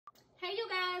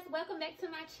welcome back to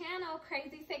my channel,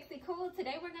 Crazy Sexy Cool.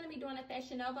 Today we're going to be doing a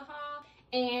Fashion Nova haul,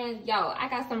 and yo, I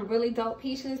got some really dope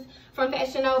pieces from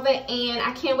Fashion Nova, and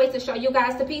I can't wait to show you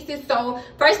guys the pieces. So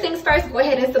first things first, go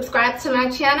ahead and subscribe to my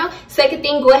channel. Second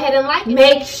thing, go ahead and like.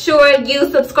 Make sure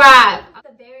you subscribe.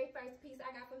 The very first piece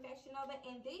I got from Fashion Nova,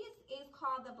 and this is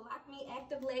called the Block Me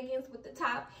Active leggings with the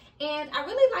top, and I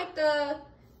really like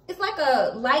it's like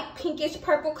a light pinkish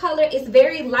purple color. It's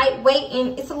very lightweight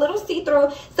and it's a little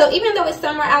see-through. So even though it's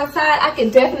summer outside, I can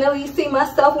definitely see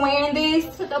myself wearing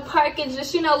this to the park and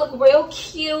just, you know, look real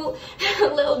cute, a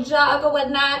little jog or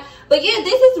whatnot. But yeah,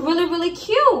 this is really, really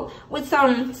cute with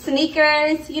some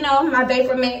sneakers, you know, my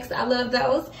Vapor Max. I love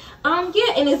those.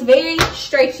 Yeah, and it's very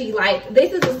stretchy. Like,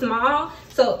 this is a small,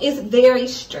 so it's very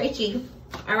stretchy.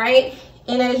 All right,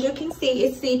 and as you can see,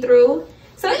 it's see-through.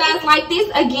 So you guys like this,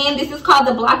 again, this is called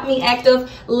the Block Me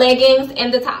Active leggings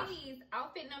and the top.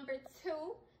 Outfit number 2.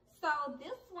 So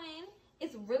this one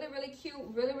is really, really cute,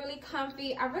 really, really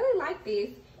comfy. I really like this.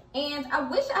 And I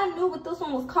wish I knew what this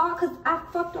one was called because I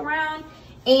fucked around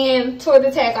and tore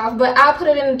the tag off. But I'll put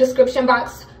it in the description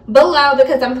box below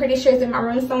because I'm pretty sure it's in my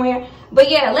room somewhere. But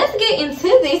yeah, let's get into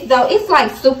this though. It's like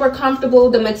super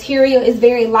comfortable. The material is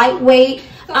very lightweight.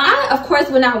 I, of course,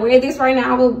 will not wear this right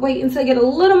now. I will wait until I get a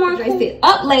little more dressed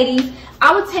up, ladies.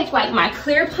 I would take like my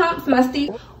clear pumps, my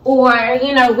steep, or,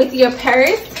 you know, with your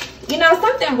purse, you know,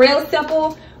 something real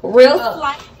simple, real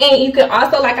slight. And you can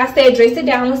also, like I said, dress it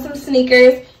down with some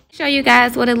sneakers. Show you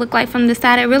guys what it looked like from the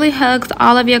side. It really hugs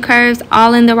all of your curves,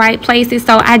 all in the right places.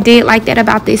 So I did like that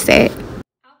about this set.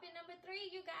 Outfit number 3,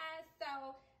 you guys.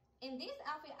 So in this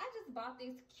outfit, I just bought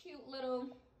this cute little,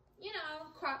 you know,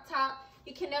 crop top.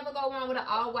 You can never go wrong with an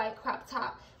all-white crop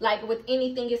top. Like with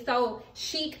anything, it's so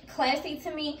chic, classy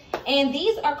to me. And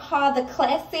these are called the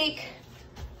classic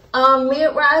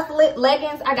mid-rise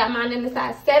leggings. I got mine in the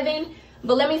size 7.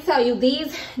 But let me tell you,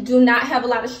 these do not have a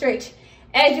lot of stretch.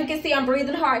 As you can see, I'm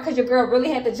breathing hard because your girl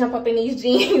really had to jump up in these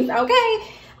jeans, okay?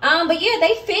 But yeah,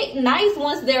 they fit nice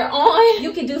once they're on.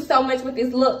 You can do so much with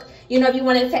this look. You know, if you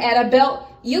wanted to add a belt,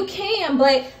 you can.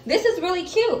 But this is really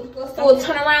cute. We'll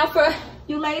turn around for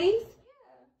you ladies.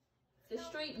 The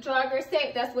street jogger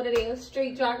set, that's what it is,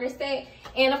 street jogger set.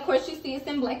 And of course you see it's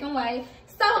in black and white.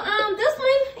 So this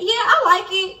one, yeah, I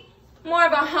like it. More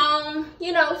of a home,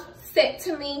 you know, set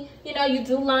to me. You know, you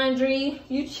do laundry,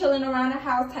 you chilling around the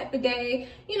house type of day.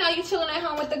 You know, you chilling at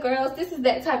home with the girls. This is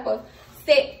that type of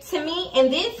set to me.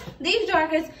 And these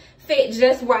joggers fit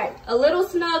just right. A little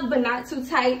snug but not too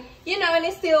tight. You know, and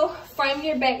it still frame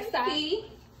your backside.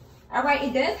 All right,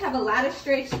 it does have a lot of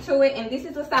stretch to it, and this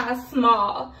is a size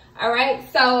small. All right,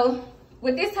 so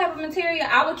with this type of material,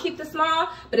 I would keep the small.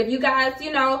 But if you guys,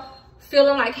 you know,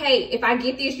 feeling like, hey, if I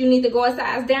get this, you need to go a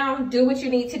size down, do what you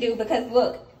need to do, because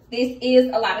look, this is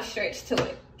a lot of stretch to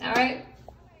it. All right.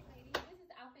 This is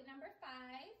outfit number 5,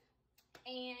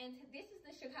 and this is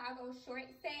the Chicago short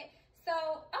set.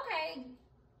 So, okay,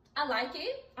 I like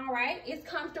it. All right, it's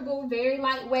comfortable, very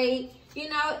lightweight, you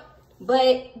know.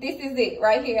 But this is it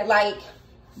right here. Like,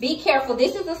 be careful.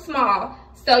 This is a small.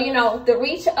 So, you know, the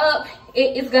reach up,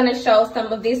 it is going to show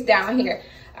some of this down here.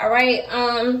 All right.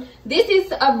 This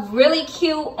is a really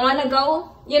cute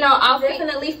on-the-go. You know, I'm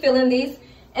definitely feeling this.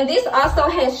 And this also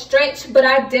has stretch, but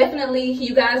I definitely,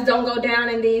 you guys don't go down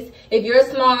in these. If you're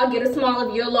small, get a small.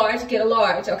 If you're large, get a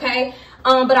large, okay?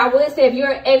 But I would say if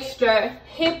you're extra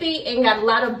hippie and got a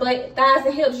lot of butt, thighs,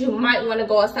 and hips, you might want to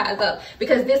go a size up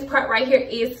because this part right here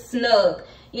is snug.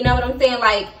 You know what I'm saying?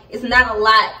 Like, it's not a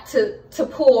lot to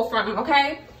pull from,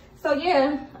 okay? So,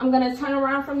 yeah, I'm going to turn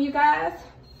around from you guys.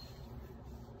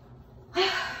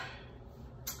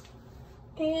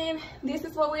 And this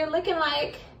is what we're looking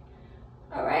like.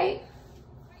 All right.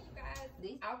 You guys,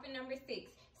 this outfit number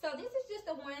 6. So this is just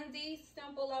a onesie,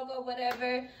 simple logo,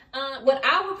 whatever. What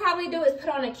I would probably do is put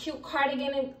on a cute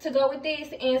cardigan to go with this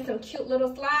and some cute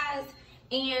little slides.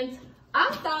 And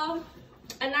also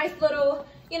a nice little,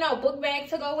 you know, book bag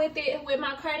to go with it with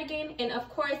my cardigan. And of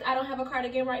course, I don't have a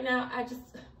cardigan right now. I just,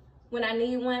 when I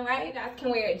need one, right? You guys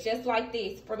can wear it just like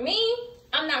this. For me,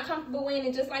 I'm not comfortable wearing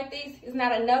it just like this. It's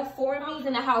not enough for me.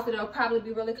 In the house, it'll probably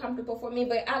be really comfortable for me,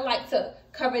 but I like to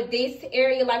cover this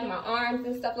area, like my arms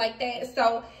and stuff like that.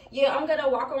 So yeah, I'm gonna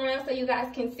walk around so you guys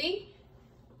can see.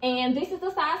 And this is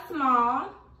a size small,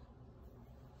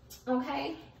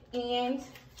 okay? And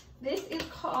this is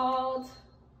called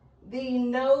the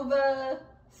Nova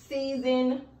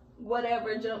Season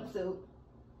whatever jumpsuit.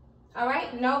 All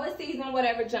right, Nova Season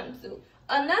whatever jumpsuit.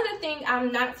 Another thing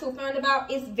I'm not too fond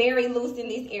about is very loose in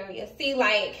this area. See,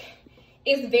 like,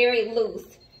 it's very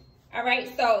loose. All right,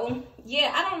 so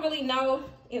yeah, I don't really know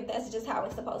if that's just how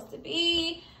it's supposed to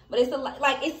be, but it's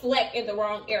it's slack in the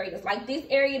wrong areas. Like this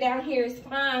area down here is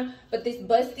fine, but this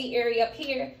busty area up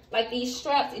here, like these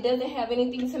straps, it doesn't have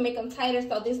anything to make them tighter,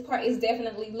 so this part is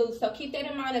definitely loose. So keep that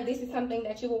in mind if this is something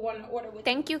that you will want to order with.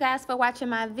 Thank you guys for watching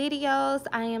my videos.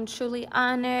 I am truly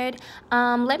honored.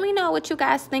 Let me know what you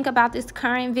guys think about this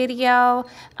current video.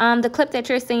 The clip that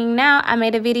you're seeing now, I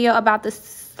made a video about the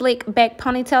slick back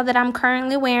ponytail that I'm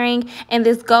currently wearing and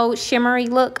this gold shimmery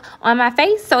look on my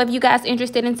face. So if you guys are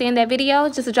interested in seeing that video,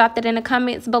 just drop that in the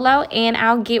comments below and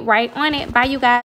I'll get right on it. Bye, you guys.